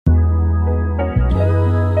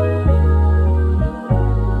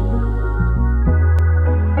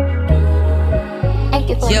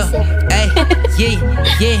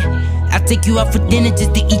Mk47. Yeah. I take you out for dinner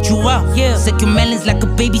just to eat you out. Suck your melons like a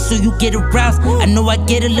baby so you get aroused. I know I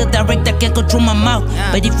get a little direct, I can't control my mouth.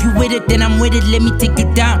 But if you with it, then I'm with it, let me take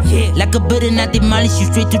you down. Like a building, I demolish you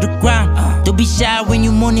straight to the ground. Don't be shy when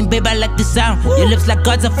you moaning, babe, I like the sound. Your lips like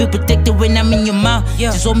cards, I feel protected when I'm in your mouth.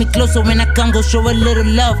 Just hold me closer when I come, go show a little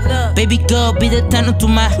love. Baby girl, be the tunnel to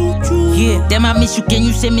my damn, I miss you, can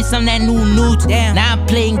you send me some that new nudes? Now I'm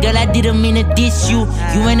playing, girl, I didn't mean to diss you.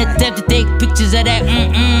 You ain't attempt to take pictures of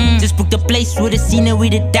that Just book the place with a scenery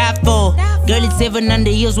to die for. Girl, it's 7 under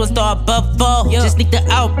heels, what's the above for? Just sneak the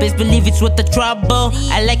out, best believe it's worth the trouble.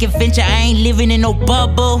 I like adventure, I ain't living in no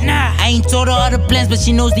bubble. I ain't told her all the plans, but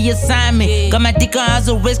she knows the assignment. Got my dick on house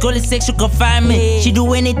arrest, call it sexual confinement. She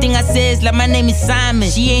do anything I says, like my name is Simon.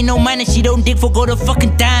 She ain't no minor, she don't dig for gold or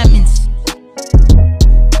fucking diamonds.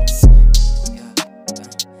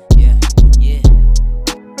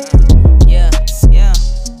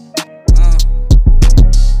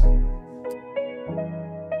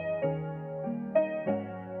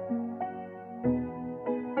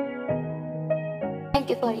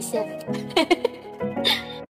 Mk47.